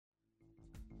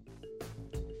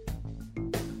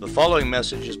The following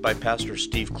message is by Pastor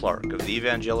Steve Clark of the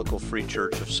Evangelical Free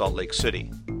Church of Salt Lake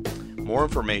City. More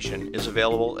information is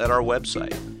available at our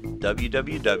website,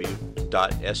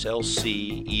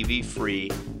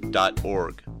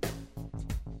 www.slcevfree.org.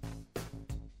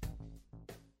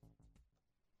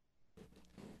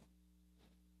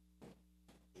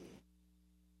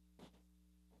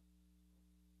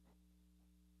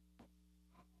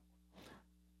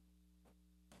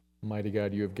 Mighty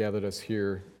God, you have gathered us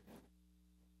here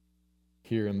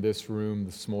in this room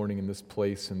this morning, in this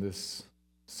place, in this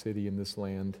city, in this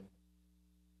land.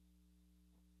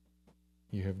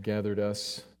 You have gathered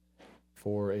us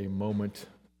for a moment,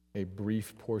 a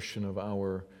brief portion of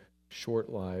our short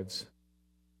lives,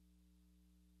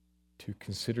 to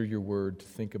consider your word, to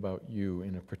think about you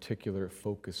in a particular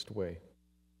focused way.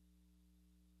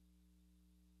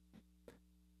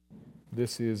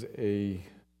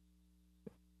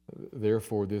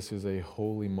 Therefore, this is a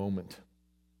holy moment.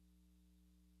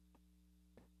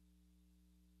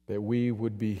 That we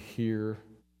would be here,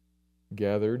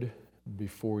 gathered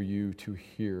before you to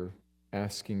hear,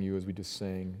 asking you, as we just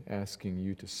sang, asking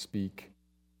you to speak,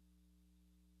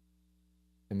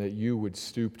 and that you would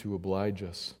stoop to oblige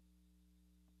us.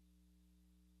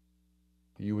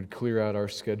 You would clear out our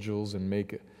schedules and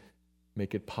make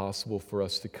it possible for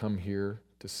us to come here,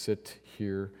 to sit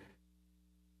here,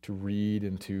 to read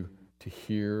and to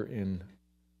hear in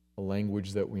a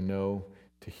language that we know,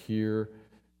 to hear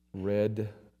read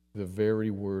the very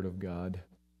Word of God,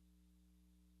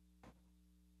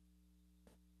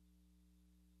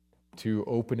 to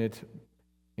open it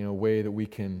in a way that we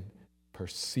can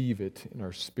perceive it in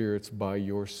our spirits by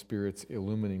your Spirit's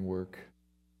illumining work.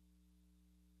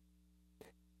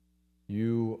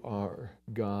 You are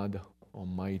God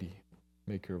Almighty,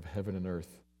 maker of heaven and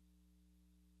earth.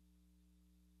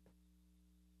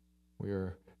 We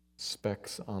are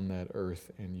specks on that earth,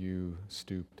 and you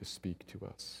stoop to speak to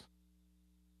us.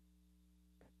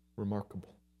 Remarkable.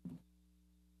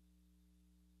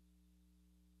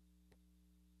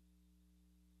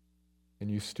 And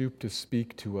you stoop to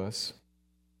speak to us,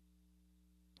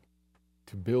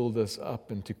 to build us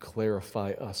up and to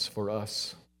clarify us for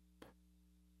us.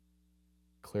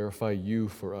 Clarify you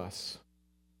for us.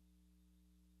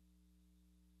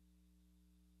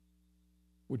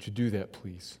 Would you do that,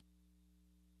 please?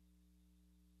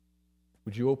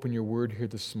 Would you open your word here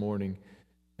this morning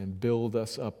and build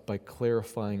us up by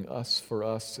clarifying us for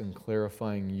us and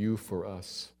clarifying you for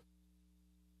us?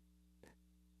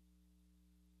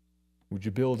 Would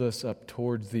you build us up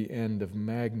towards the end of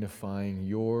magnifying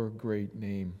your great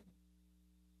name?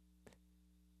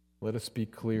 Let us be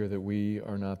clear that we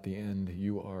are not the end,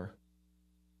 you are.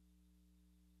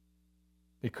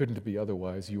 It couldn't be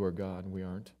otherwise. You are God, we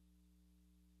aren't.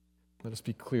 Let us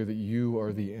be clear that you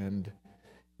are the end,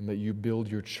 and that you build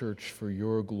your church for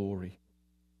your glory.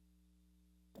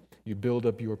 You build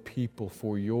up your people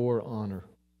for your honor.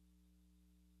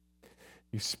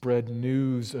 You spread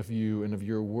news of you and of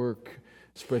your work,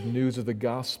 spread news of the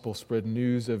gospel, spread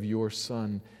news of your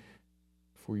Son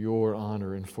for your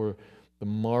honor and for the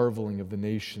marveling of the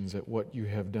nations at what you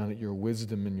have done, at your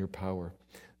wisdom and your power.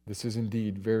 This is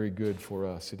indeed very good for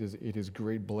us. It is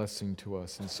great blessing to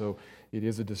us. And so it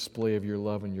is a display of your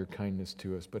love and your kindness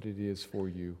to us, but it is for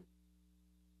you,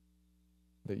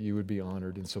 that you would be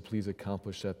honored. And so please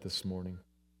accomplish that this morning.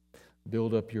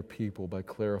 Build up your people by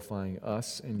clarifying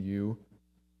us and you,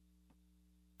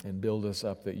 and build us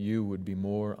up that you would be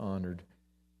more honored,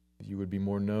 that you would be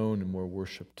more known and more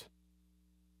worshiped,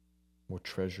 more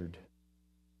treasured.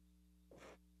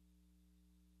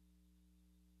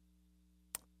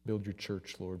 Build your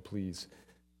church, Lord, please.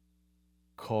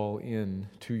 Call in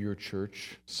to your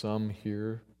church, some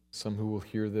here, some who will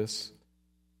hear this.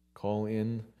 Call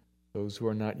in those who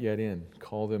are not yet in.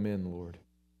 Call them in, Lord.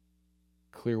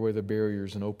 Clear away the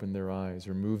barriers and open their eyes.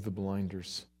 Remove the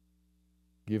blinders.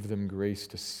 Give them grace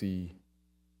to see.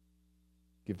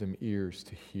 Give them ears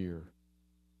to hear.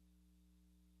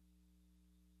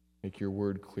 Make your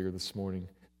word clear this morning.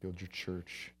 Build your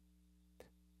church.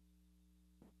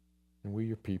 And we,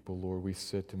 your people, Lord, we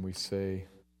sit and we say,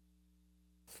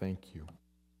 thank you.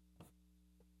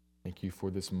 Thank you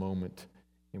for this moment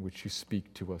in which you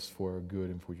speak to us for our good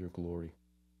and for your glory.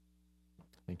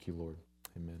 Thank you, Lord.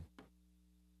 Amen.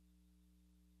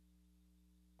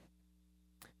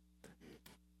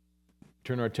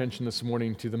 Turn our attention this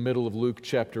morning to the middle of Luke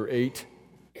chapter 8.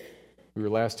 We were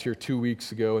last here 2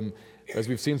 weeks ago, and as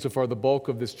we've seen so far, the bulk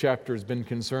of this chapter has been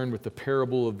concerned with the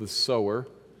parable of the sower.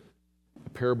 A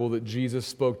parable that Jesus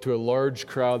spoke to a large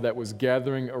crowd that was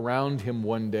gathering around him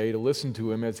one day to listen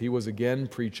to him as he was again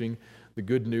preaching the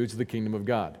good news of the kingdom of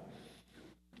God.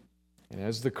 And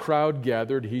as the crowd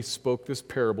gathered, he spoke this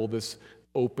parable, this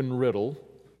open riddle,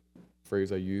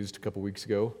 phrase I used a couple weeks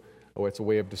ago. Oh, it's a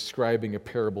way of describing a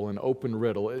parable, an open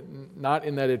riddle. Not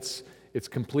in that it's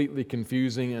completely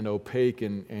confusing and opaque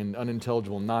and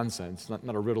unintelligible nonsense,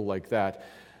 not a riddle like that.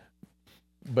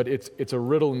 But it's a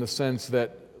riddle in the sense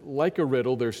that, like a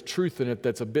riddle, there's truth in it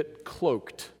that's a bit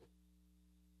cloaked.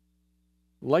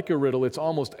 Like a riddle, it's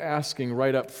almost asking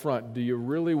right up front, do you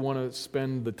really want to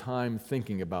spend the time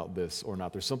thinking about this or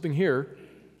not? There's something here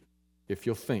if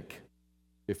you'll think,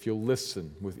 if you'll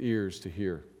listen with ears to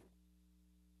hear.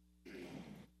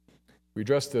 We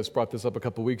brought this up a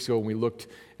couple weeks ago when we looked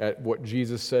at what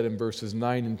Jesus said in verses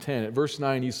 9 and 10. At verse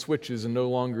 9, he switches and no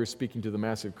longer is speaking to the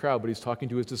massive crowd, but he's talking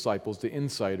to his disciples, to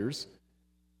insiders.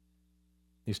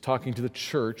 He's talking to the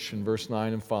church in verse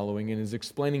 9 and following, and is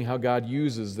explaining how God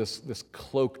uses this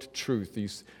cloaked truth,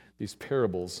 these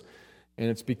parables. And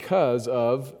it's because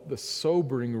of the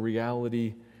sobering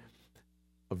reality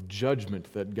of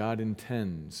judgment that God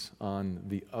intends on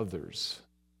the others.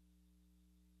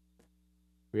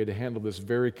 We had to handle this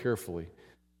very carefully.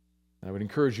 And I would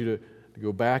encourage you to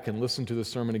go back and listen to the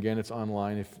sermon again. It's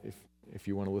online if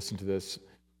you want to listen to this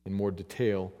in more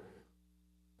detail.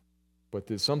 But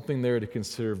there's something there to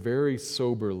consider very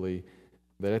soberly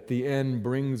that at the end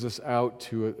brings us out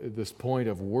to this point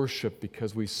of worship,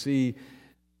 because we see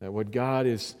that what God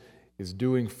is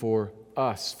doing for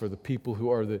us, for the people who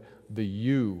are the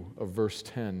you of verse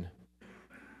 10,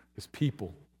 His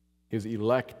people, His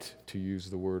elect, to use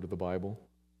the word of the Bible,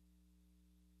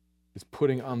 is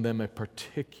putting on them a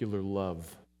particular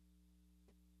love,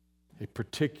 a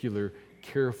particular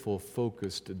careful,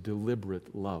 focused,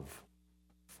 deliberate love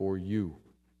for you,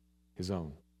 His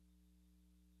own.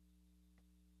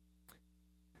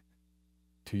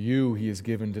 To you He is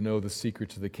given to know the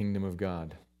secrets of the kingdom of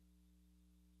God.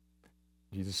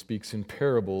 Jesus speaks in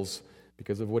parables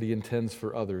because of what He intends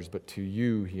for others, but to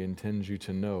you He intends you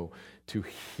to know, to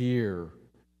hear,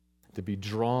 to be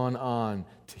drawn on,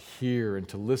 to hear and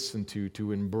to listen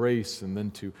to embrace, and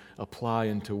then to apply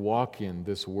and to walk in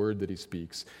this word that He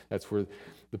speaks. That's where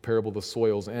the parable of the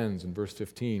soils ends in verse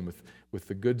 15 with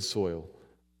the good soil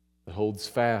that holds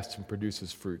fast and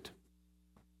produces fruit.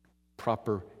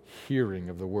 Proper hearing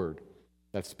of the word.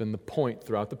 That's been the point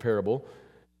throughout the parable,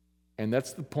 and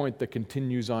that's the point that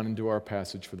continues on into our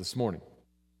passage for this morning.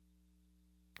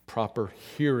 Proper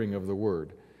hearing of the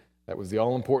word. That was the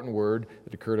all-important word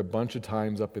that occurred a bunch of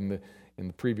times up in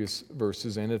the previous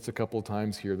verses, and it's a couple of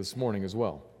times here this morning as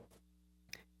well.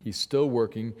 He's still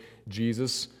working.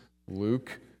 Jesus,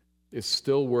 Luke, is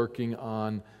still working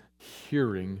on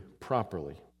hearing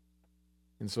properly.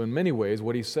 And so in many ways,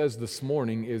 what he says this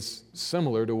morning is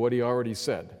similar to what he already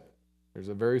said. There's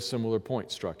a very similar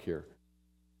point struck here,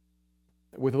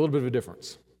 with a little bit of a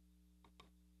difference.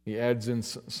 He adds in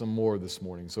some more this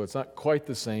morning. So it's not quite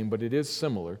the same, but it is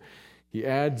similar. He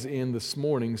adds in this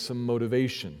morning some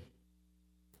motivation.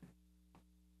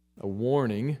 A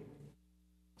warning,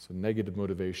 so negative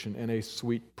motivation, and a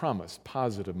sweet promise,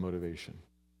 positive motivation.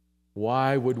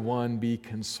 Why would one be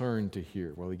concerned to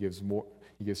hear? Well, he gives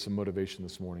some motivation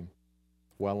this morning,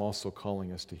 while also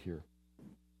calling us to hear.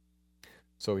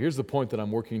 So here's the point that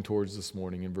I'm working towards this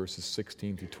morning in verses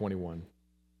 16 through 21.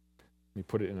 Let me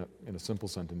put it in a simple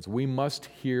sentence. We must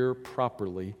hear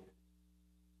properly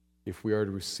if we are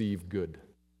to receive good.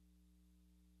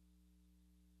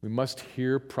 We must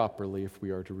hear properly if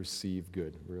we are to receive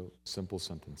good. Real simple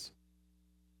sentence.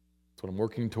 That's what I'm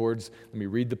working towards. Let me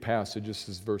read the passage. This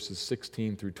is verses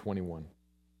 16 through 21.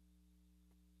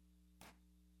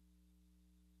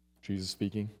 Jesus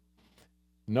speaking.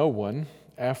 No one,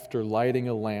 after lighting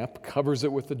a lamp, covers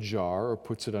it with a jar or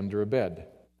puts it under a bed,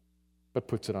 but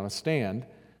puts it on a stand,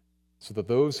 so that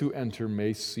those who enter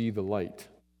may see the light.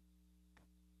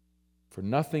 For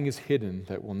nothing is hidden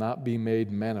that will not be made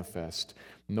manifest,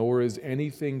 nor is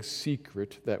anything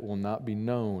secret that will not be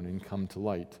known and come to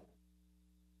light.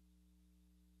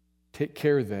 Take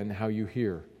care then how you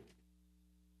hear.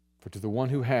 For to the one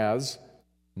who has,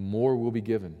 more will be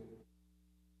given.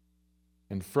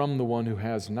 And from the one who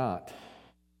has not,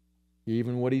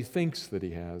 even what he thinks that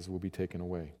he has will be taken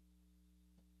away.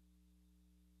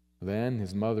 Then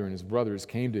his mother and his brothers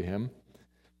came to him,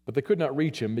 but they could not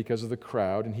reach him because of the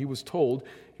crowd, and he was told,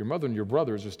 "Your mother and your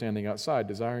brothers are standing outside,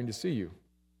 desiring to see you."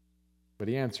 But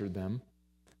he answered them,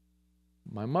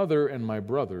 "My mother and my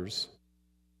brothers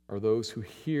are those who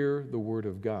hear the word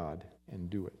of God and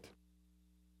do it."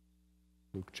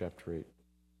 Luke chapter 8.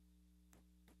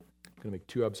 I'm going to make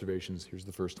two observations. Here's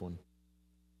the first one.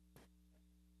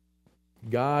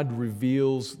 God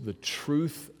reveals the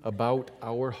truth about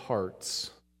our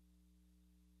hearts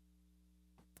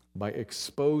by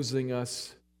exposing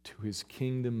us to his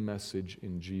kingdom message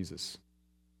in Jesus.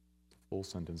 Full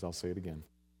sentence, I'll say it again.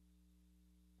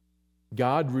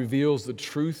 God reveals the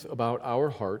truth about our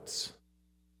hearts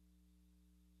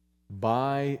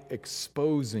by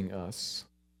exposing us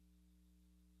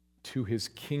to his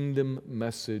kingdom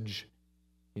message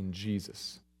in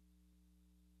Jesus.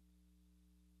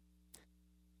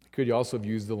 Could you also have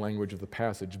used the language of the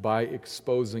passage, by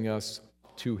exposing us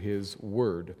to his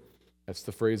word? That's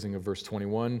the phrasing of verse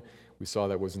 21. We saw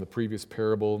that was in the previous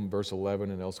parable, in verse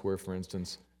 11 and elsewhere, for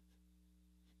instance.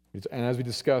 And as we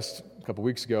discussed a couple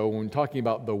weeks ago, when talking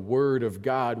about the Word of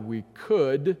God, we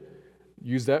could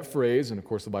use that phrase, and of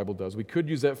course the Bible does, we could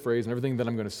use that phrase and everything that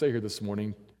I'm going to say here this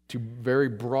morning to very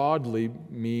broadly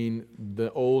mean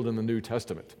the Old and the New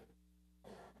Testament,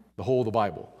 the whole of the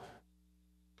Bible.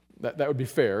 That would be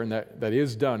fair, and that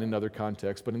is done in other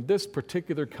contexts. But in this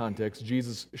particular context,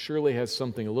 Jesus surely has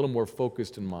something a little more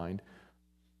focused in mind.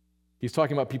 He's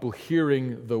talking about people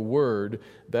hearing the word,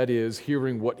 that is,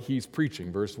 hearing what he's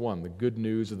preaching. Verse 1, the good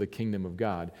news of the kingdom of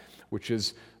God, which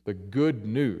is the good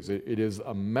news. It is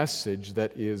a message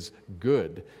that is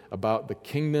good about the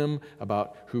kingdom,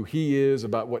 about who he is,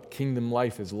 about what kingdom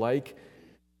life is like.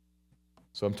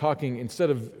 So I'm talking, instead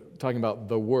of talking about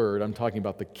the word, I'm talking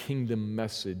about the kingdom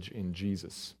message in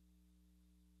Jesus.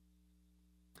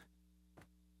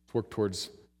 Let's work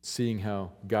towards seeing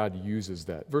how God uses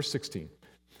that. Verse 16.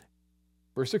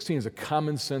 Verse 16 is a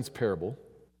common sense parable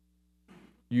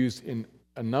used in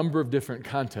a number of different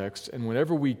contexts, and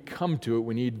whenever we come to it,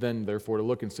 we need then, therefore, to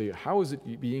look and see, how is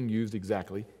it being used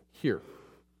exactly here?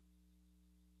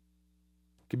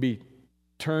 It could be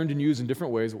turned and used in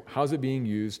different ways. How is it being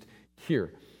used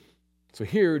here? So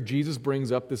here, Jesus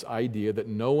brings up this idea that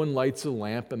no one lights a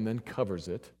lamp and then covers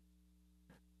it.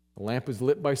 The lamp is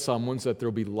lit by someone so that there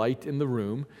will be light in the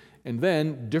room. And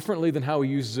then, differently than how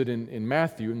he uses it in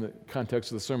Matthew, in the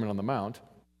context of the Sermon on the Mount,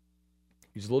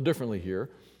 he uses it a little differently here.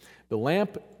 The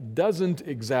lamp doesn't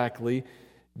exactly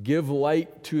give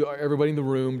light to everybody in the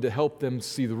room to help them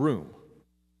see the room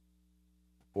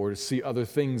or to see other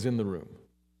things in the room.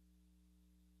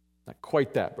 Not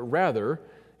quite that, but rather,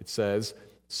 it says,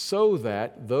 so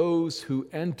that those who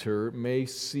enter may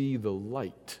see the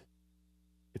light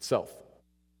itself.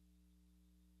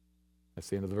 That's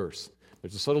the end of the verse.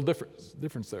 There's a subtle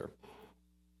difference there.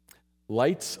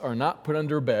 Lights are not put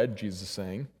under a bed, Jesus is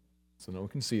saying, so no one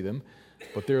can see them,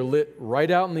 but they're lit right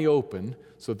out in the open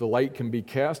so that the light can be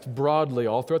cast broadly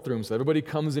all throughout the room so everybody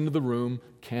comes into the room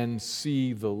can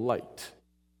see the light.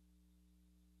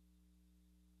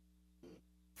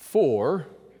 For,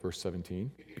 verse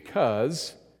 17,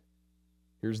 because,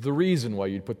 here's the reason why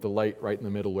you'd put the light right in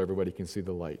the middle where everybody can see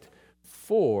the light.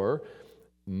 For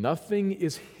nothing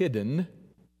is hidden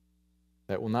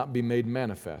that will not be made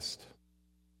manifest.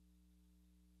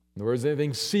 In other words,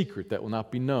 anything secret that will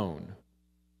not be known.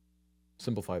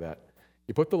 Simplify that.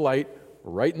 You put the light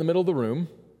right in the middle of the room,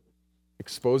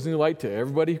 exposing the light to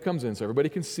everybody who comes in so everybody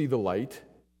can see the light.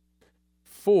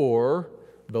 For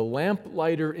the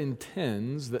lamplighter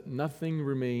intends that nothing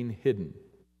remain hidden.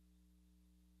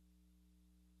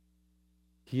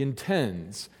 He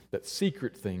intends that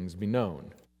secret things be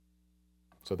known.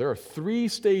 So there are three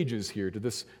stages here to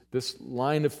this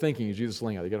line of thinking as Jesus is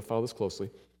laying out. You've got to follow this closely.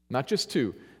 Not just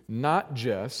two. Not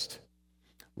just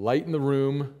light in the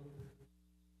room,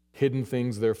 hidden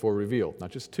things therefore revealed.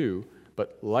 Not just two,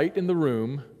 but light in the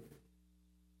room,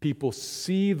 people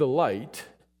see the light,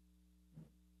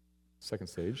 second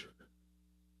stage,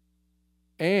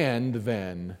 and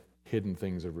then hidden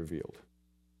things are revealed.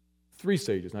 Three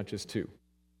stages, not just two.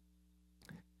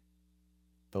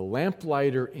 The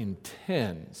lamplighter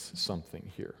intends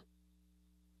something here.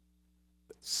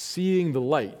 Seeing the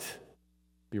light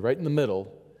be right in the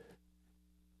middle.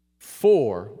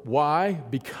 For, why?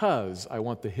 Because I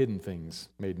want the hidden things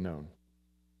made known.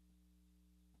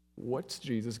 What's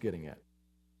Jesus getting at?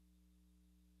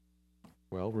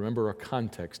 Well, remember our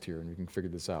context here, and we can figure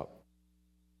this out.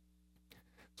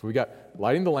 So we got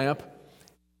lighting the lamp,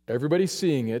 everybody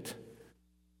seeing it,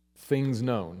 things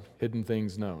known, hidden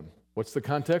things known. What's the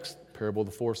context? Parable of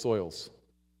the four soils.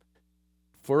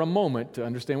 For a moment, to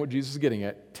understand what Jesus is getting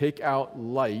at, take out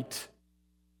light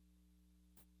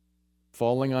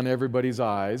falling on everybody's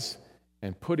eyes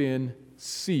and put in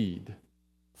seed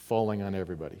falling on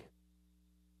everybody.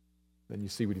 Then you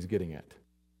see what he's getting at.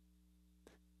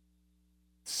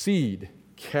 Seed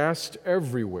cast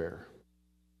everywhere.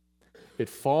 It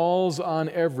falls on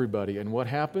everybody, and what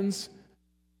happens?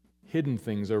 Hidden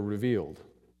things are revealed.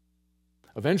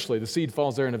 Eventually, the seed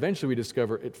falls there, and eventually we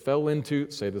discover it fell into,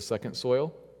 say, the second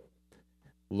soil.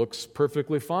 Looks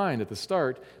perfectly fine at the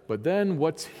start, but then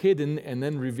what's hidden and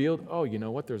then revealed? Oh, you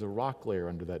know what? There's a rock layer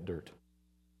under that dirt.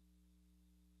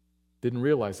 Didn't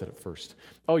realize that at first.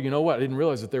 Oh, you know what? I didn't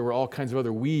realize that there were all kinds of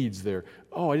other weeds there.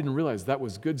 Oh, I didn't realize that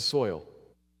was good soil.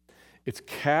 It's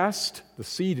cast, the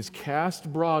seed is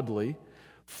cast broadly,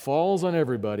 falls on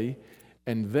everybody,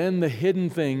 and then the hidden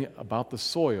thing about the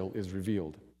soil is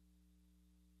revealed.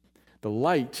 The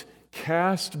light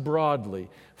cast broadly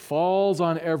falls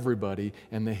on everybody,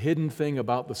 and the hidden thing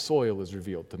about the soil is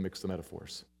revealed, to mix the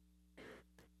metaphors.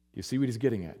 You see what he's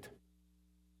getting at?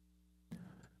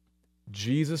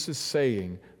 Jesus is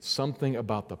saying something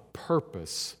about the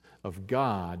purpose of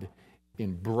God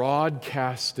in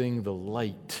broadcasting the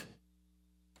light,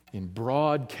 in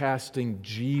broadcasting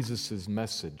Jesus'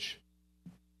 message.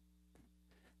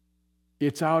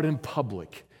 It's out in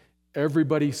public.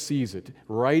 Everybody sees it,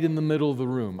 right in the middle of the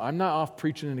room. I'm not off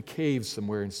preaching in a cave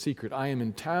somewhere in secret. I am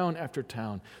in town after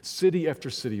town, city after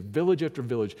city, village after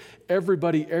village.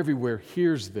 Everybody everywhere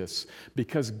hears this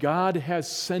because God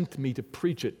has sent me to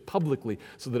preach it publicly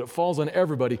so that it falls on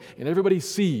everybody and everybody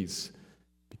sees,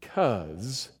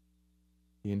 because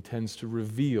He intends to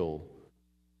reveal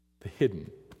the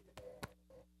hidden.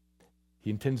 He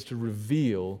intends to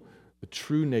reveal the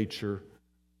true nature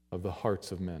of the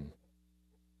hearts of men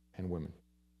and women.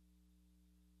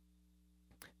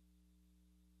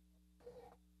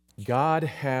 God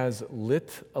has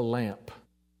lit a lamp,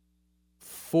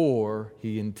 for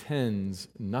He intends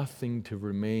nothing to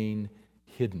remain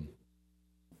hidden.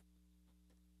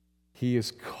 He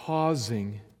is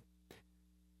causing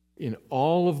in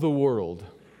all of the world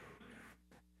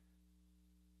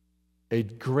a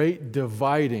great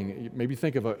dividing, maybe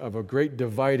think of a great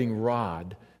dividing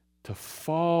rod to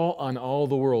fall on all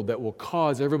the world that will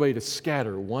cause everybody to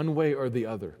scatter one way or the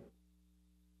other,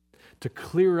 to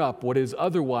clear up what is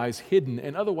otherwise hidden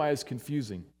and otherwise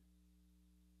confusing.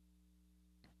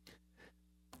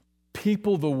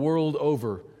 People the world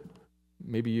over,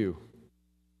 maybe you,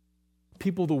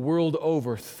 people the world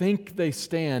over think they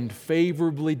stand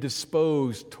favorably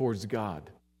disposed towards God.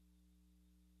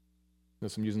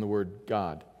 Notice I'm using the word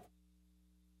God.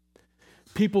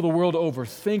 People the world over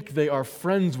think they are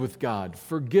friends with God,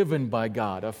 forgiven by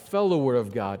God, a follower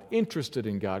of God, interested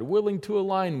in God, willing to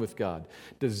align with God,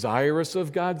 desirous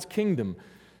of God's kingdom,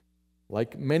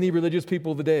 like many religious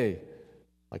people today,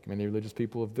 like many religious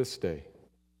people of this day.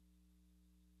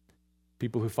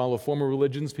 People who follow former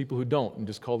religions, people who don't, and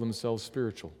just call themselves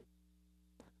spiritual.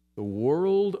 The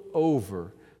world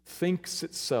over thinks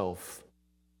itself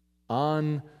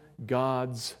on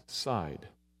God's side.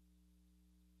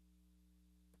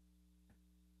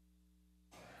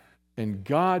 And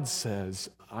God says,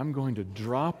 I'm going to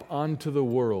drop onto the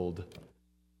world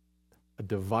a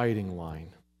dividing line.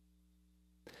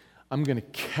 I'm going to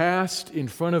cast in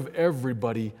front of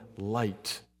everybody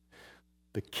light,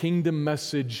 the kingdom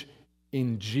message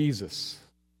in Jesus.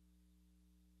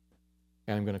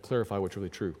 And I'm going to clarify what's really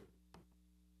true.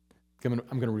 I'm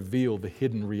going to reveal the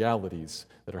hidden realities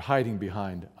that are hiding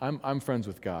behind. I'm friends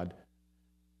with God.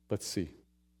 Let's see.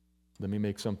 Let me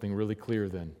make something really clear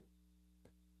then.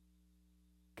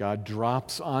 God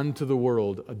drops onto the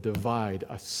world a divide,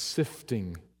 a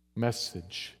sifting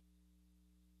message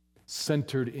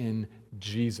centered in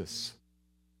Jesus.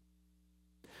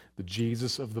 The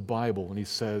Jesus of the Bible. And He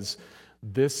says,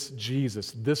 this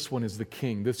Jesus, this one is the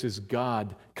King. This is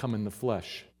God come in the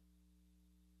flesh.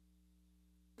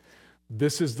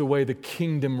 This is the way the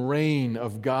kingdom reign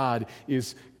of God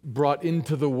is brought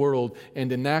into the world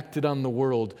and enacted on the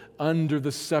world under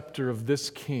the scepter of this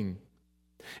King.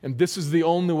 And this is the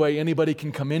only way anybody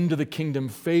can come into the kingdom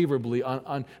favorably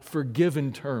on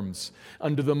forgiven terms,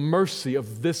 under the mercy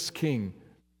of this King.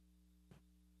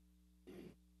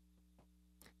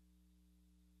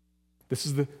 This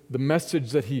is the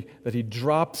message that he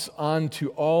drops onto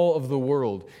all of the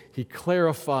world. He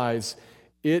clarifies,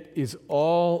 it is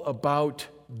all about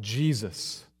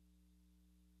Jesus.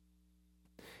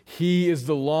 He is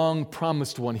the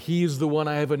long-promised one. He is the one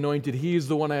I have anointed. He is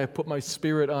the one I have put my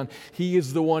Spirit on. He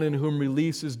is the one in whom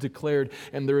release is declared.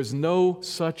 And there is no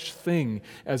such thing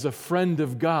as a friend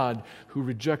of God who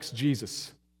rejects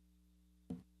Jesus.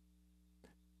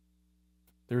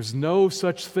 There's no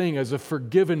such thing as a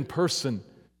forgiven person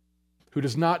who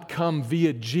does not come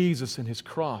via Jesus and His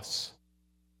cross.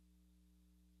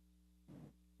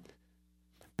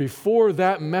 Before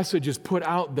that message is put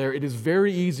out there, it is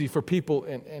very easy for people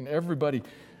and everybody,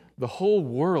 the whole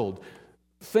world,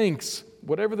 thinks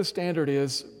whatever the standard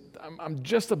is, I'm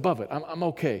just above it. I'm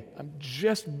okay. I'm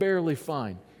just barely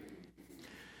fine.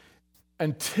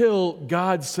 until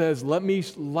God says, let me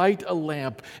light a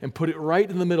lamp and put it right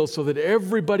in the middle so that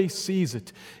everybody sees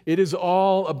it. It is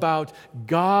all about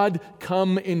God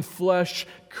come in flesh,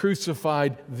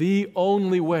 crucified, the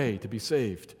only way to be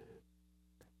saved.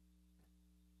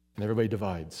 And everybody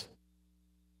divides.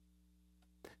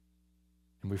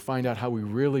 And we find out how we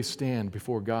really stand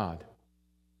before God.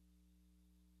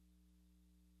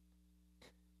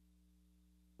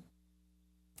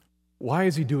 Why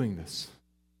is he doing this?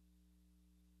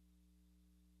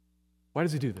 Why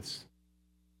does he do this?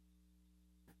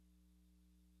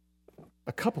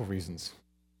 A couple reasons.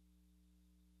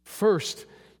 First,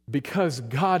 because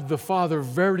God the Father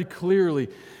very clearly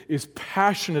is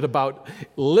passionate about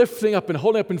lifting up and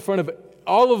holding up in front of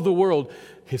all of the world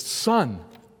His Son.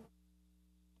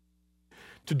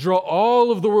 To draw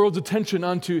all of the world's attention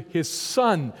onto His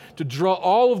Son, to draw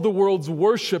all of the world's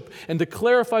worship, and to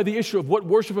clarify the issue of what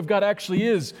worship of God actually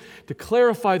is, to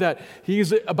clarify that. He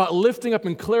is about lifting up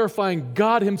and clarifying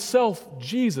God Himself,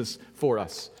 Jesus, for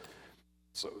us.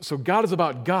 So God is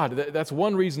about God. That's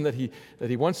one reason that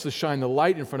He wants to shine the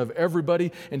light in front of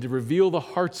everybody and to reveal the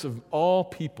hearts of all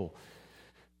people.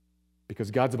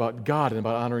 Because God's about God and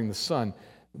about honoring the Son.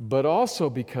 But also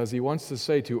because He wants to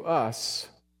say to us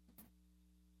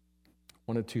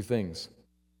one of two things,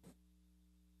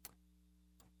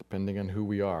 depending on who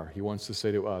we are. He wants to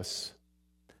say to us,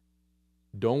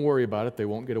 don't worry about it, they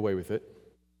won't get away with it.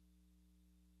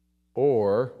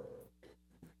 Or,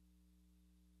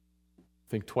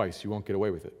 think twice, you won't get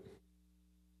away with it.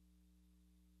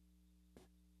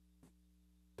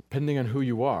 Depending on who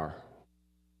you are,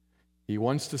 He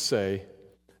wants to say,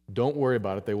 don't worry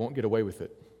about it, they won't get away with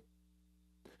it.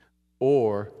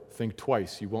 Or, think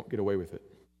twice, you won't get away with it.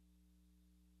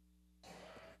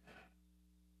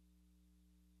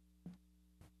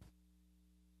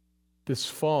 This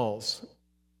falls.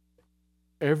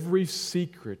 Every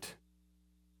secret,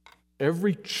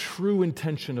 every true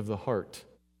intention of the heart,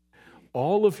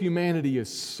 all of humanity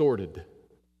is sorted,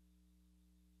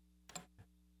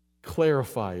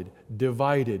 clarified,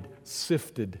 divided,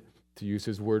 sifted, to use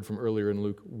his word from earlier in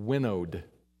Luke, winnowed.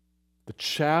 The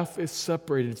chaff is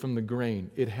separated from the grain.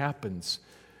 It happens.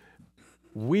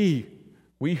 We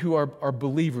who are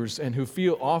believers and who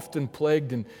feel often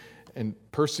plagued and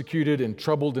persecuted and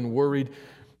troubled and worried,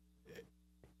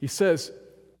 he says,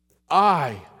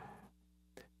 I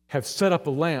have set up a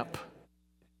lamp.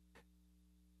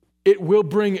 It will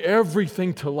bring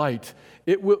everything to light.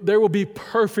 There will be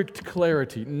perfect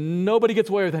clarity. Nobody gets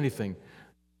away with anything.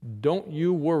 Don't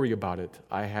you worry about it.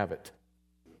 I have it.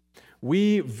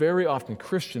 We very often,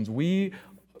 Christians,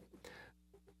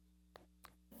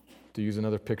 to use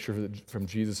another picture from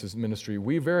Jesus' ministry,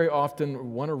 we very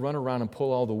often want to run around and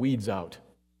pull all the weeds out.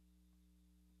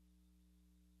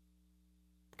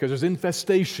 Because there's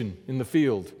infestation in the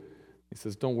field. He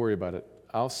says, don't worry about it.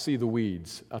 I'll see the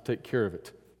weeds. I'll take care of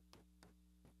it.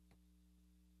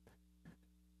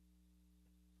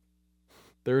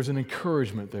 There's an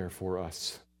encouragement there for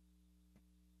us.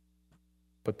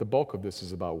 But the bulk of this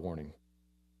is about warning.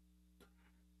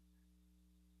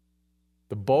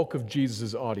 The bulk of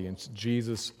Jesus' audience,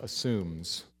 Jesus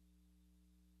assumes,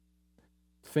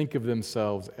 think of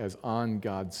themselves as on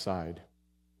God's side.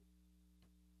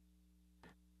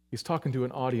 He's talking to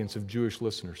an audience of Jewish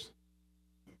listeners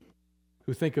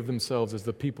who think of themselves as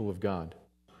the people of God.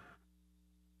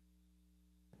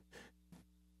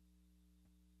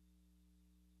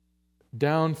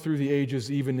 Down through the ages,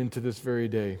 even into this very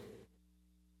day,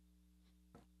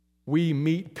 we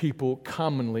meet people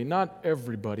commonly, not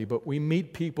everybody, but we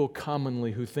meet people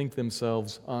commonly who think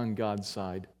themselves on God's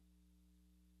side.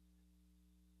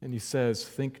 And he says,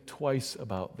 think twice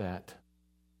about that.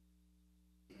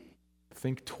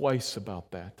 Think twice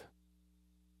about that.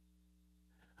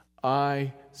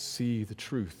 I see the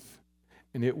truth,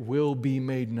 and it will be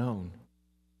made known.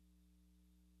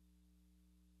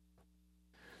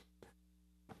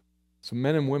 So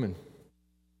men and women,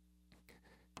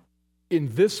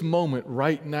 in this moment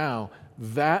right now,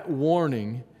 that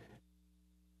warning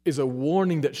is a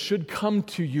warning that should come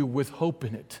to you with hope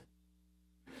in it.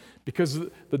 Because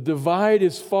the divide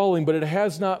is falling, but it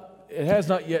has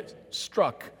not yet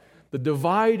struck. The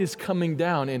divide is coming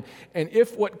down. And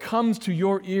if what comes to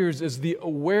your ears is the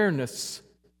awareness,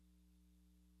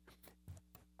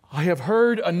 I have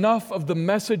heard enough of the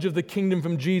message of the kingdom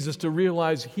from Jesus to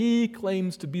realize He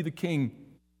claims to be the King.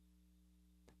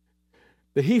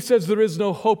 That He says there is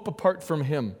no hope apart from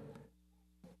Him.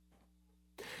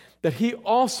 that he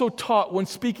also taught when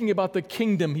speaking about the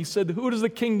kingdom. He said, who does the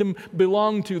kingdom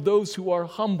belong to? Those who are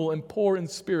humble and poor in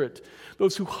spirit,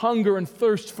 those who hunger and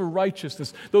thirst for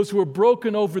righteousness, those who are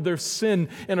broken over their sin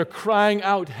and are crying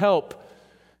out, help.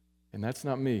 And that's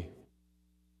not me.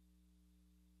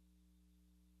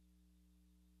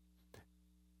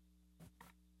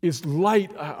 Is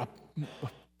light,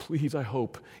 please, I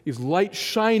hope, is light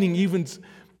shining even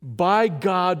by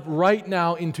God right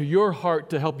now into your heart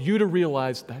to help you to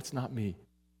realize that's not me.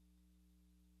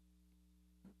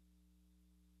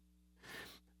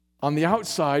 On the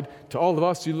outside, to all of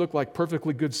us, you look like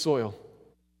perfectly good soil.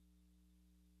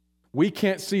 We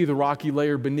can't see the rocky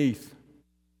layer beneath.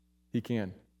 He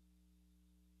can.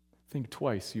 Think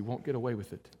twice, you won't get away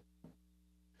with it.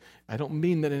 I don't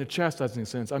mean that in a chastising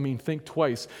sense. I mean, think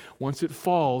twice. Once it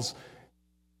falls,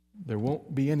 there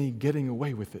won't be any getting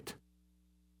away with it.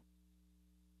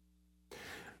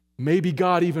 Maybe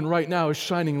God, even right now, is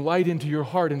shining light into your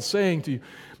heart and saying to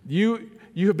you,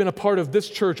 you have been a part of this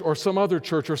church or some other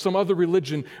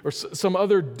religion or some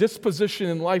other disposition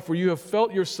in life where you have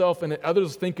felt yourself and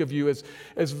others think of you as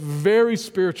very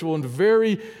spiritual and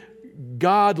very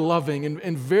God-loving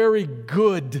and very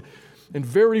good and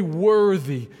very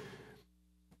worthy.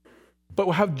 But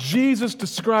how Jesus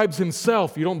describes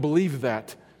himself, you don't believe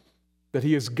that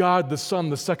he is God the Son,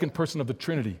 the second person of the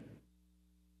Trinity,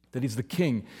 that he's the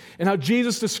King. And how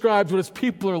Jesus describes what his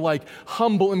people are like,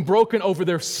 humble and broken over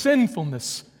their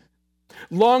sinfulness,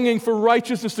 longing for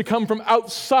righteousness to come from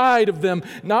outside of them,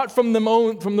 not from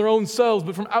their own selves,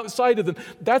 but from outside of them.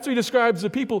 That's what he describes the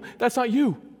people. That's not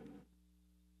you.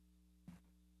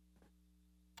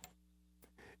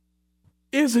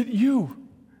 Is it you?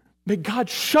 May God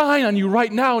shine on you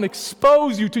right now and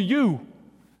expose you to you.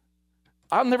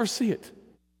 I'll never see it.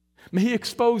 May he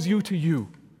expose you to you.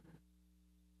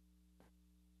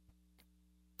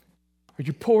 Are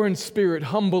you poor in spirit,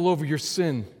 humble over your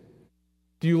sin?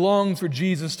 Do you long for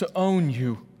Jesus to own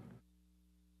you?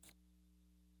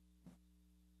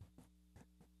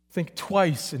 Think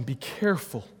twice and be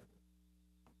careful.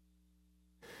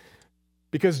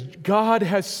 Because God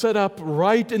has set up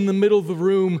right in the middle of the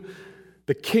room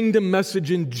the kingdom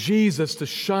message in Jesus to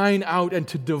shine out and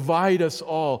to divide us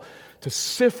all, to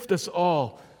sift us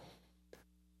all.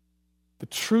 The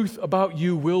truth about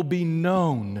you will be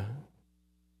known.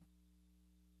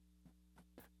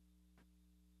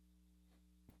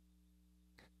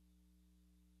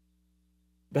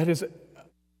 That is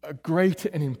a great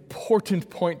and important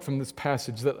point from this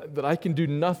passage that I can do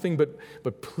nothing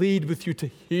but plead with you to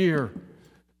hear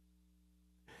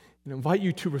and invite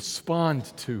you to respond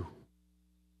to.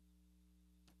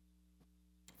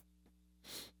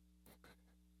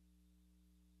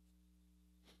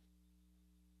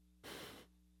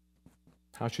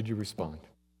 How should you respond?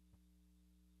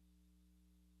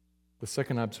 The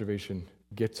second observation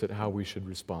gets at how we should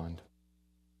respond.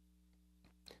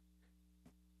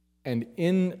 And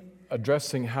in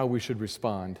addressing how we should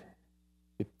respond,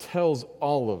 it tells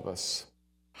all of us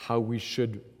how we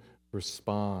should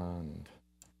respond.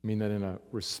 I mean that in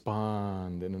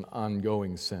an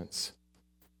ongoing sense.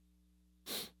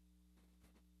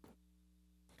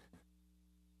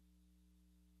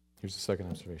 Here's the second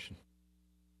observation.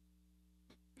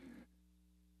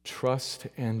 Trust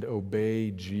and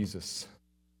obey Jesus.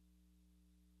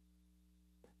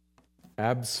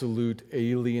 Absolute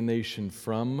alienation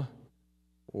from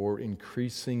or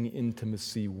increasing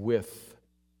intimacy with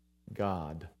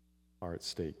God are at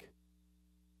stake.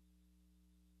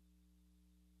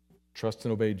 Trust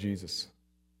and obey Jesus.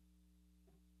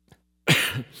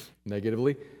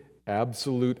 Negatively,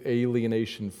 absolute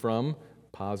alienation from,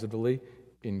 positively,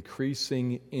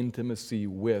 increasing intimacy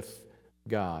with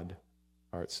God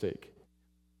are at stake.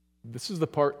 This is the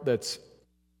part that's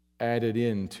added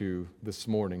into this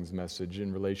morning's message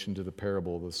in relation to the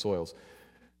parable of the soils.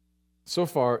 So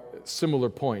far, similar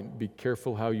point. Be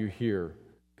careful how you hear,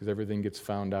 because everything gets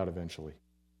found out eventually.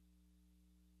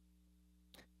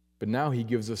 But now he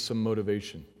gives us some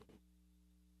motivation,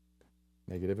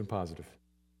 negative and positive.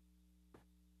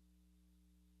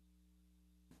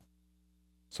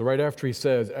 So right after he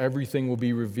says, everything will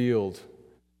be revealed,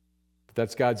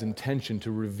 that's God's intention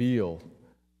to reveal.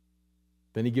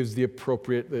 Then he gives the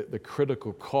appropriate, the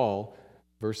critical call,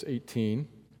 verse 18,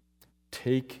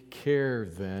 take care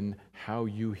then how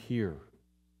you hear.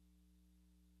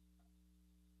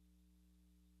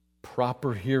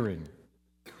 Proper hearing.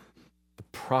 The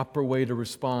proper way to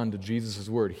respond to Jesus'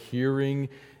 word, hearing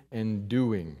and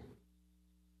doing.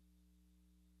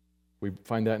 We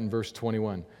find that in verse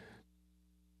 21.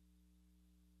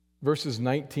 Verses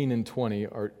 19 and 20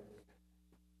 are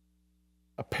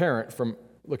apparent from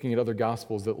looking at other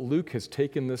Gospels, that Luke has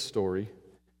taken this story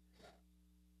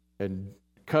and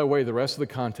cut away the rest of the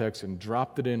context and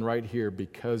dropped it in right here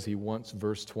because he wants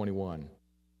verse 21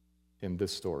 in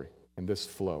this story, in this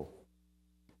flow.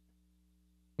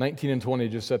 19 and 20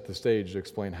 just set the stage to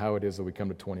explain how it is that we come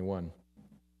to 21.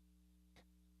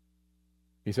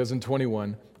 He says in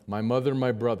 21, my mother and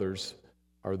my brothers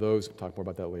are those, we'll talk more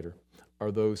about that later,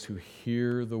 are those who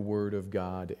hear the word of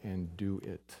God and do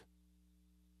it.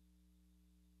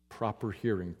 Proper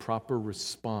hearing, proper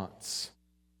response.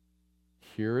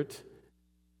 Hear it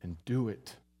and do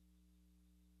it.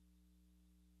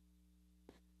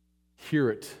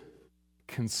 Hear it,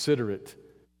 consider it,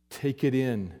 take it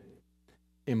in,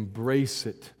 embrace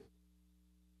it,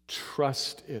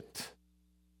 trust it,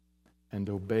 and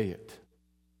obey it.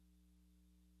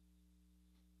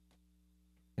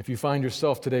 If you find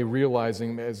yourself today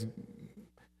realizing, as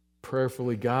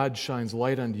prayerfully God shines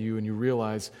light onto you and you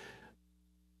realize,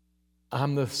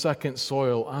 I'm the second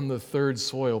soil, I'm the third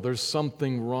soil, there's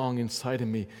something wrong inside of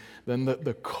me, then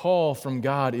the call from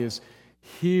God is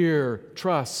hear,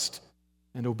 trust,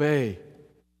 and obey.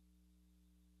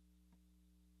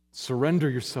 Surrender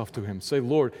yourself to Him. Say,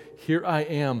 Lord, here I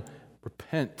am,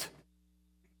 repent.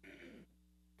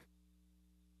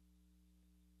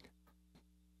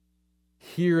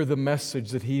 Hear the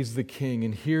message that He's the King,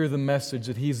 and hear the message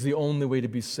that He's the only way to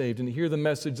be saved, and hear the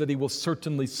message that He will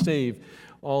certainly save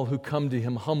all who come to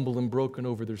Him humble and broken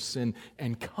over their sin.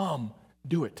 And come,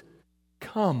 do it.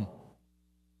 Come.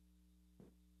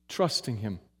 Trusting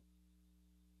Him.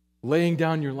 Laying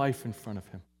down your life in front of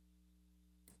Him.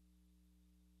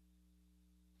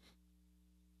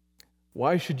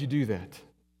 Why should you do that?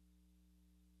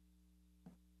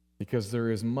 Because there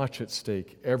is much at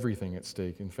stake, everything at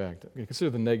stake, in fact. I'm going to consider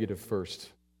the negative first.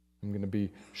 I'm going to be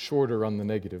shorter on the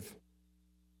negative,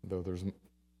 though there's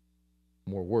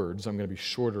more words. I'm going to be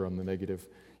shorter on the negative.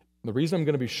 The reason I'm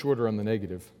going to be shorter on the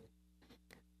negative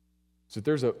is that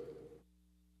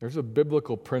there's a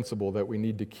biblical principle that we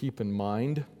need to keep in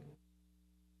mind.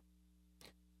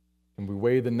 And we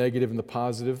weigh the negative and the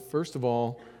positive. First of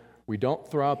all, we don't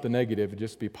throw out the negative and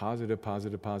just be positive,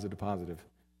 positive, positive, positive.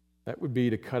 That would be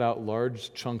to cut out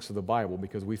large chunks of the Bible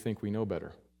because we think we know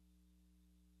better.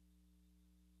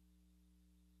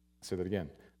 I'll say that again.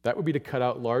 That would be to cut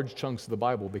out large chunks of the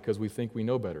Bible because we think we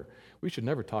know better. We should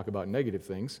never talk about negative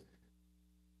things.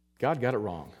 God got it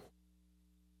wrong.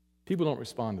 People don't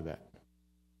respond to that.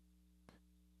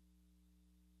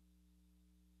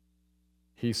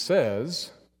 He says,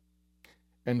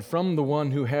 and from the one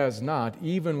who has not,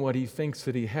 even what he thinks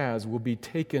that he has will be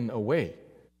taken away.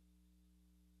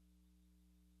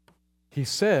 He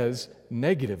says,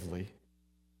 negatively,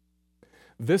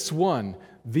 this one,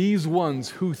 these ones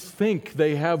who think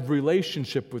they have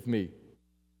relationship with me,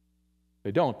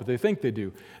 they don't, but they think they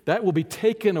do, that will be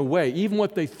taken away. Even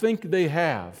what they think they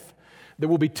have, that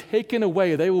will be taken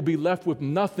away. They will be left with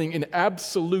nothing, in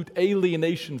absolute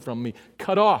alienation from me,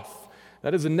 cut off.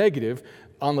 That is a negative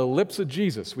on the lips of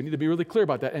Jesus. We need to be really clear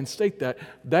about that and state that.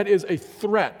 That is a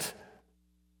threat,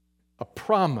 a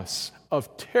promise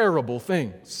of terrible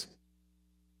things.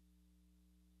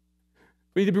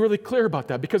 We need to be really clear about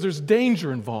that because there's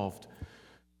danger involved.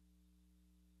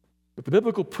 But the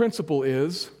biblical principle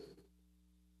is,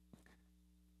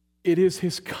 it is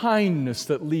His kindness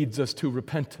that leads us to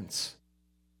repentance.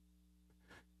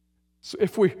 So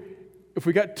if we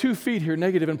got 2 feet here,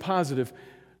 negative and positive,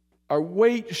 our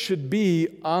weight should be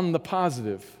on the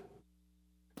positive.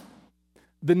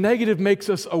 The negative makes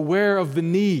us aware of the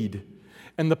need,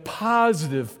 and the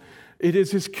positive, it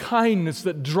is His kindness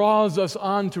that draws us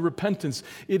on to repentance.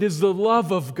 It is the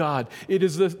love of God. It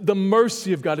is the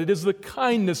mercy of God. It is the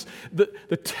kindness,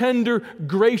 the tender,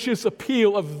 gracious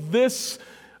appeal of this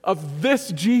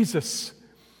Jesus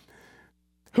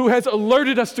who has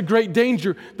alerted us to great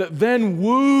danger that then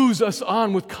woos us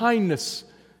on with kindness.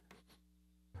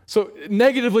 So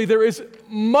negatively, there is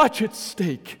much at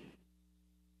stake.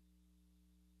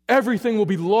 Everything will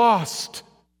be lost.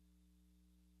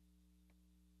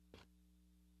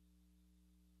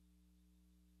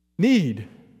 Need.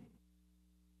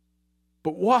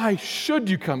 But why should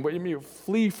you come? What, you mean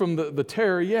flee from the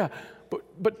terror? Yeah.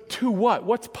 But to what?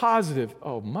 What's positive?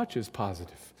 Oh, much is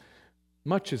positive.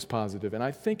 Much is positive. And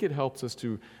I think it helps us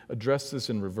to address this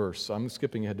in reverse. So I'm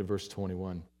skipping ahead to verse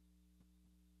 21.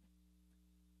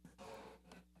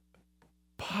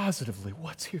 Positively,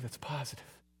 what's here that's positive?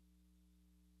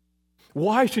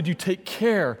 Why should you take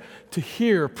care to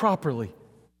hear properly?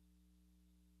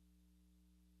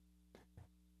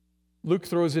 Luke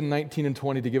throws in 19 and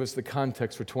 20 to give us the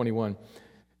context for 21.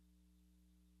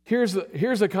 Here's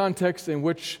a context in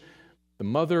which The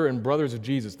mother and brothers of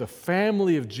Jesus, the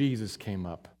family of Jesus came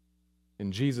up.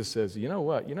 And Jesus says, you know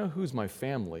what? You know who's my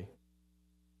family?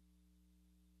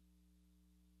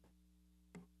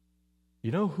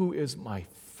 You know who is my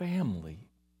family?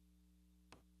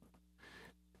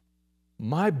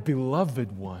 My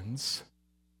beloved ones.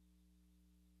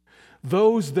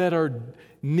 Those that are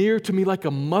near to me like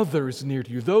a mother is near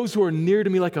to you. Those who are near to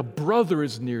me like a brother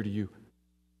is near to you.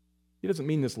 He doesn't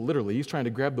mean this literally. He's trying to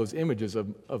grab those images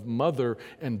of mother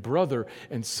and brother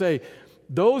and say,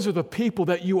 those are the people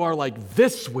that you are like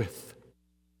this with.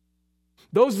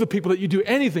 Those are the people that you do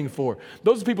anything for.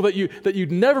 Those are the people that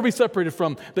you'd never be separated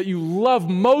from, that you love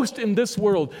most in this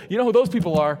world. You know who those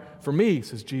people are? For me,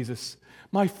 says Jesus,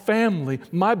 my family,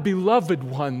 my beloved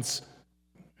ones.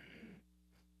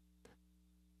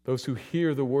 Those who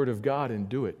hear the word of God and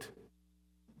do it.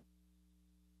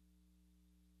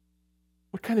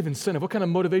 What kind of incentive, what kind of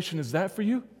motivation is that for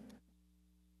you?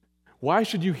 Why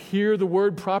should you hear the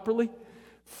word properly?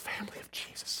 Family of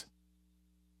Jesus.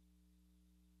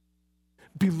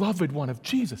 Beloved one of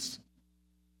Jesus.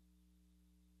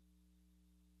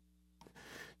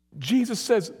 Jesus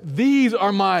says, these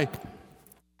are my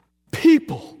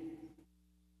people.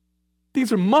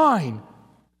 These are mine.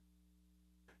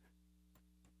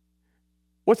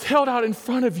 What's held out in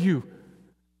front of you,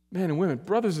 men and women,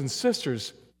 brothers and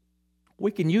sisters,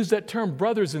 we can use that term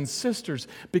brothers and sisters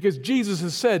because Jesus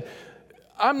has said,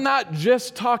 I'm not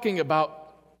just talking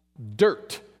about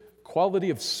dirt, quality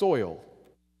of soil.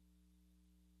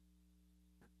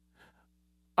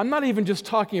 I'm not even just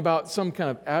talking about some kind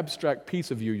of abstract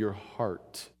piece of you, your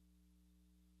heart.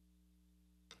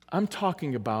 I'm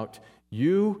talking about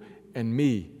you and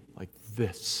me like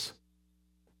this.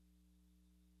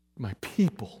 My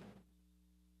people.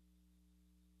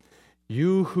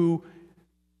 You who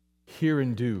hear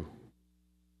and do.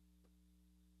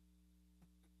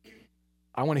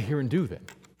 I want to hear and do then.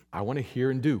 I want to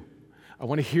hear and do. I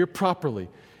want to hear properly.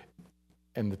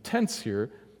 And the tense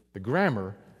here, the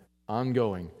grammar,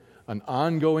 ongoing. An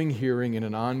ongoing hearing and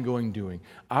an ongoing doing.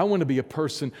 I want to be a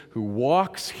person who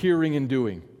walks hearing and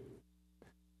doing.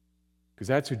 Because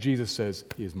that's who Jesus says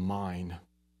is mine.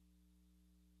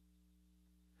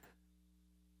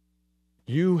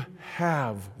 You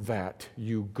have that,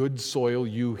 you good soil,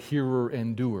 you hearer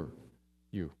and doer,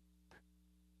 you.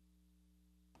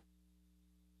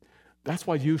 That's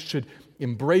why you should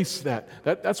embrace that.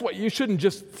 That's why you shouldn't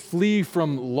just flee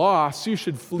from loss, you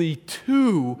should flee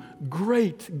to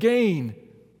great gain.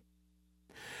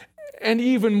 And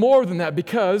even more than that,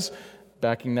 because,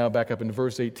 back up into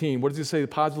verse 18, what does he say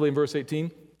positively in verse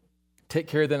 18? Take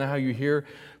care then of how you hear,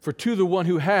 for to the one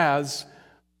who has,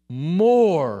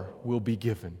 more will be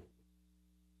given.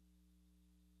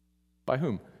 By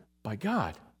whom? By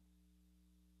God.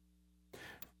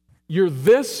 You're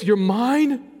this, you're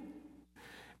mine.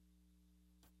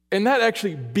 And that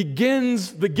actually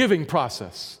begins the giving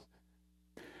process.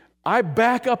 I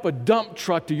back up a dump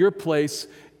truck to your place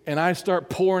and I start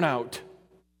pouring out.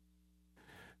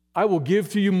 I will give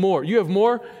to you more. You have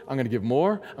more? I'm going to give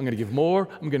more. I'm going to give more.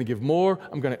 I'm going to give more.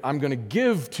 I'm going to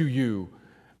give to you.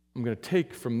 I'm going to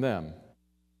take from them.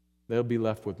 They'll be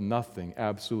left with nothing,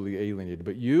 absolutely alienated.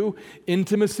 But you,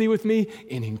 intimacy with me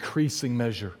in increasing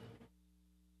measure.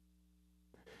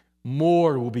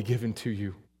 More will be given to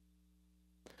you.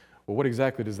 Well, what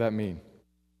exactly does that mean?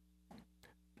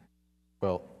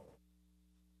 Well,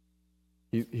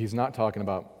 he's not talking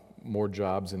about more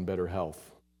jobs and better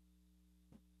health.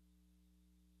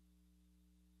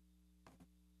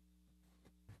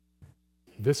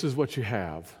 This is what you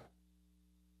have.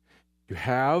 You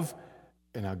have,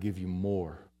 and I'll give you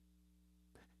more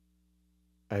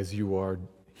as you are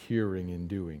hearing and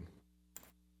doing.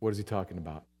 What is he talking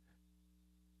about?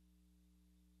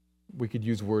 We could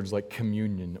use words like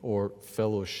communion or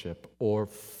fellowship or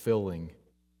filling.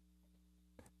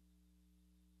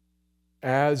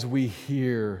 As we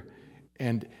hear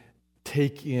and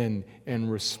take in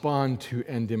and respond to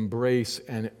and embrace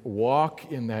and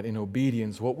walk in that in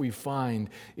obedience, what we find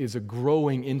is a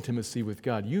growing intimacy with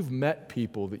God. You've met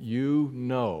people that you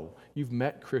know. You've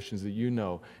met Christians that you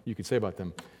know. You could say about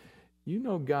them, you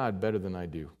know God better than I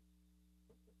do.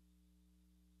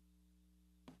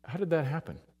 How did that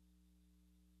happen?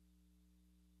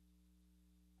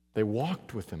 They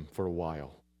walked with him for a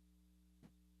while.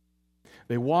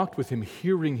 They walked with him,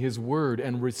 hearing his word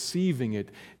and receiving it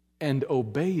and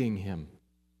obeying him.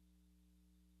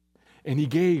 And he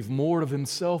gave more of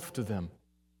himself to them.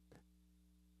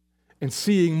 And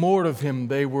seeing more of Him,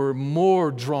 they were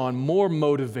more drawn, more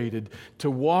motivated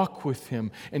to walk with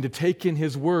Him and to take in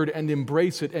His word and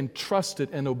embrace it and trust it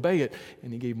and obey it.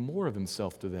 And He gave more of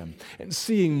Himself to them. And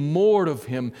seeing more of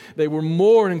Him, they were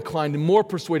more inclined and more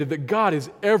persuaded that God is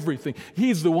everything.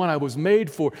 He's the one I was made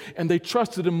for. And they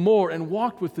trusted Him more and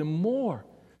walked with Him more.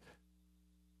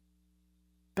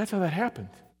 That's how that happened.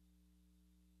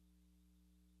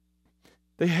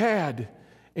 They had,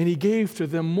 and He gave to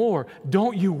them more.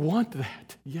 Don't you want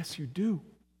that? Yes, you do.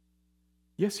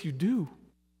 Yes, you do.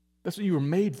 That's what you were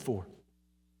made for.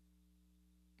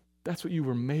 That's what you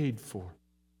were made for.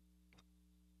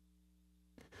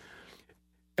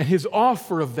 And His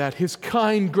offer of that, His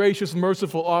kind, gracious,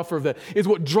 merciful offer of that, is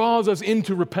what draws us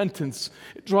into repentance.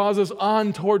 It draws us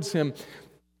on towards Him.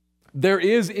 There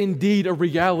is indeed a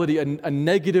reality, a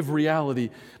negative reality,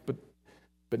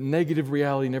 but negative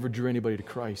reality never drew anybody to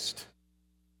Christ.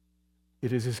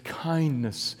 It is His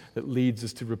kindness that leads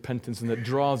us to repentance and that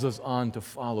draws us on to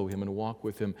follow Him and walk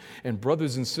with Him. And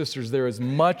brothers and sisters, there is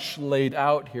much laid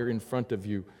out here in front of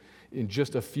you in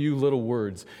just a few little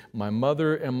words. My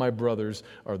mother and my brothers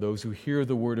are those who hear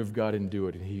the word of God and do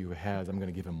it. And he who has, I'm going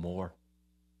to give him more.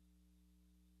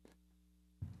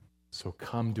 So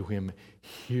come to Him,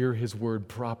 hear His word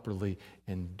properly,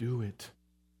 and do it.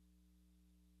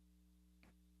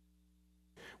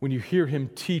 When you hear Him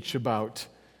teach about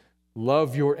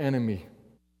love your enemy,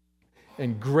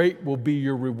 and great will be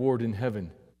your reward in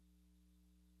heaven.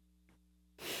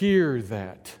 Hear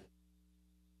that.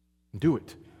 Do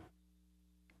it.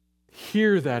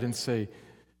 Hear that and say,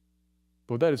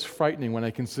 well, that is frightening when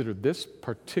I consider this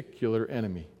particular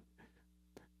enemy.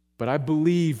 But I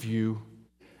believe you.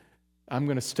 I'm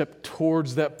going to step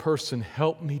towards that person.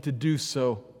 Help me to do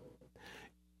so.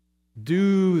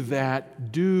 Do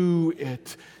that. Do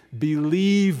it.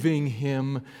 Believing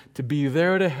Him to be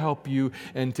there to help you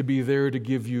and to be there to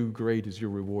give you great is your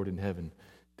reward in heaven,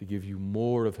 to give you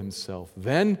more of Himself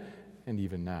then and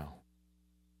even now.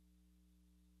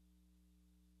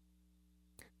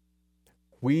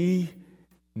 We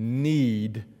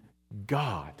need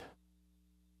God.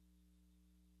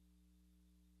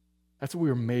 That's what we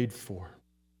were made for.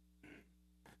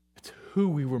 It's who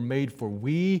we were made for.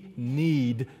 We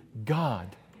need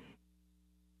God.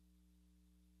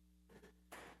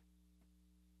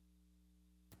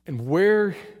 And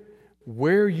where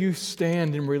you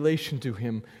stand in relation to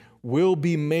Him will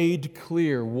be made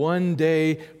clear one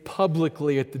day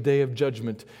publicly at the day of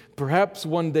judgment. Perhaps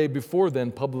one day before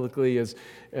then publicly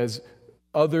as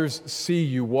others see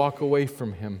you walk away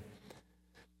from Him.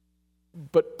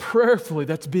 But prayerfully,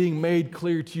 that's being made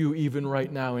clear to you even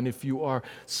right now. And if you are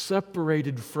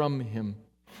separated from Him,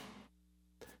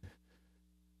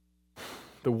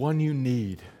 the one you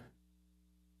need,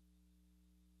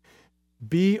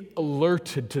 be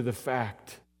alerted to the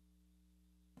fact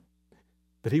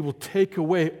that He will take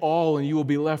away all and you will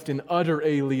be left in utter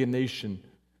alienation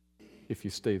if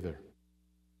you stay there.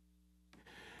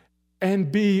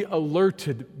 And be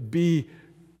alerted, be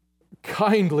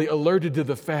kindly alerted to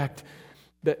the fact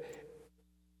that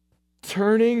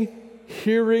turning,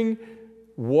 hearing,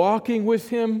 walking with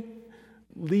Him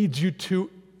leads you to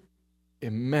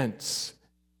immense,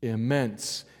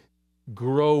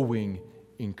 growing,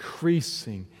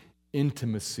 increasing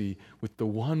intimacy with the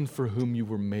one for whom you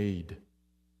were made.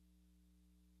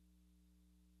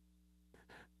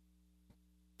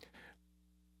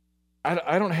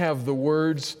 I don't have the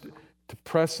words to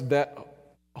press that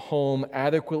home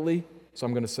adequately, so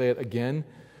I'm going to say it again.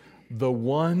 The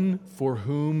one for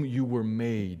whom you were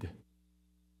made.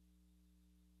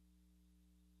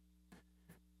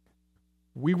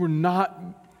 We were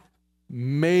not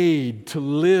made to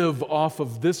live off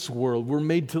of this world. We're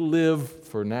made to live,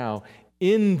 for now,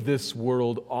 in this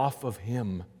world off of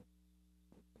Him.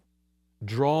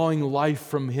 Drawing life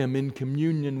from Him, in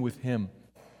communion with Him.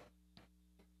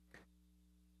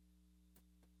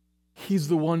 He's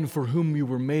the one for whom you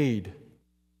were made.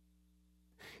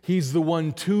 He's the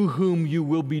one to whom you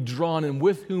will be drawn and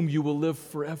with whom you will live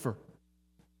forever.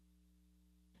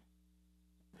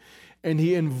 And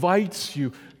He invites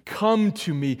you, come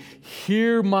to me,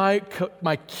 hear my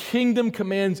kingdom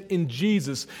commands in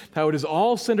Jesus, how it is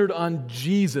all centered on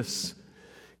Jesus.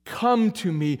 Come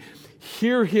to me,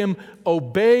 hear Him,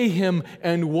 obey Him,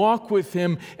 and walk with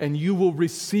Him, and you will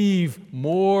receive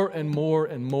more and more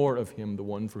and more of Him, the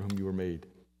one for whom you were made.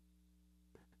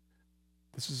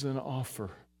 This is an offer.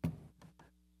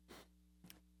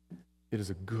 It is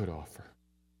a good offer.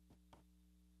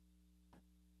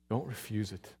 Don't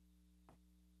refuse it.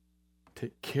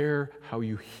 Take care how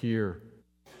you hear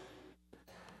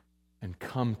and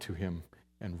come to Him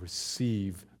and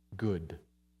receive good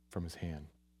from his hand.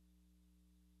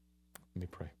 Let me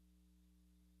pray.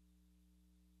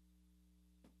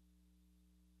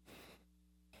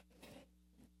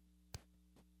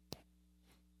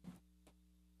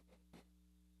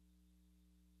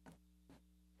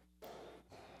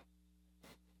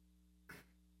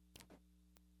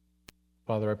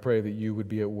 Father, I pray that you would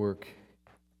be at work,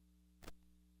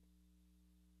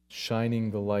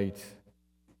 shining the light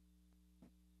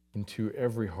into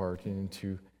every heart and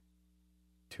into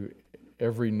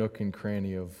every nook and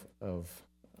cranny of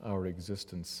our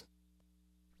existence,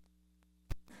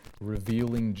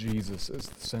 revealing Jesus as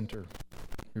the center,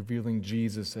 revealing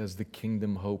Jesus as the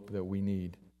kingdom hope that we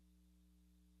need.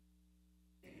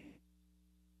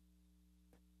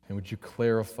 And would you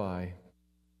clarify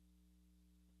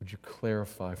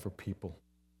for people,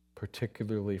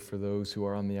 particularly for those who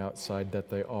are on the outside, that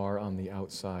they are on the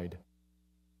outside?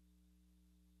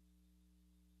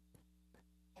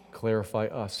 Clarify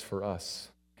us for us,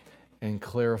 and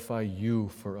clarify you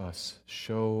for us.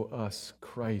 Show us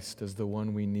Christ as the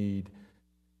one we need.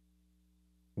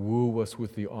 Woo us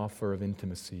with the offer of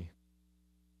intimacy,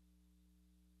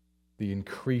 the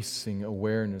increasing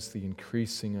awareness, the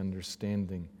increasing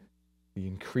understanding, the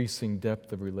increasing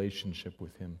depth of relationship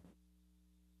with him.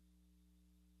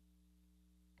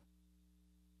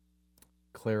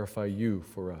 Clarify you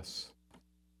for us.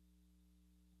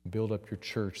 Build up your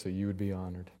church that you would be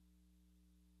honored.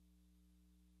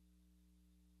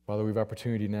 Father, we have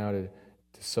opportunity now to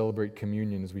celebrate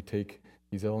communion as we take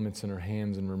these elements in our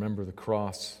hands and remember the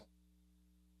cross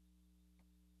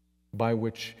by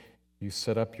which you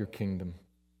set up your kingdom,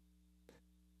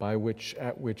 at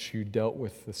which you dealt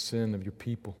with the sin of your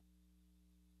people.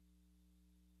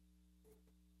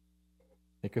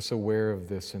 Make us aware of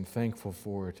this and thankful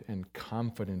for it and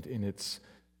confident in its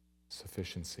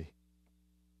sufficiency.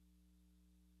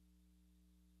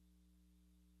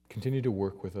 Continue to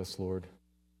work with us, Lord.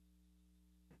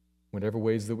 Whatever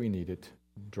ways that we need it,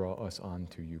 draw us on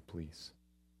to you, please.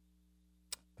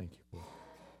 Thank you, Lord.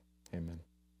 Amen.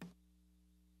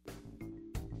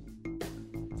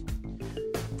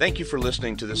 Thank you for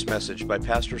listening to this message by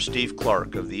Pastor Steve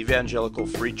Clark of the Evangelical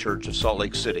Free Church of Salt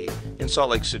Lake City in Salt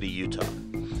Lake City, Utah.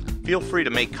 Feel free to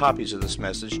make copies of this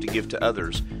message to give to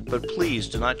others, but please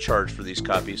do not charge for these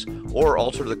copies or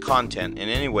alter the content in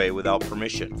any way without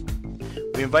permission.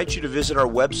 We invite you to visit our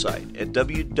website at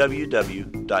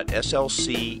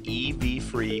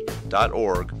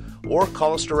www.slcevfree.org or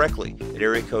call us directly at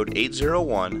area code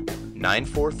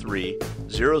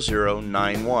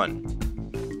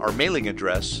 801-943-0091. Our mailing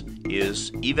address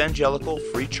is Evangelical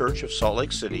Free Church of Salt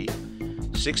Lake City,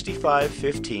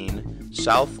 6515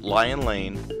 South Lion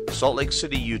Lane, Salt Lake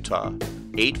City, Utah,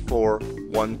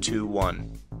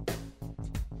 84121.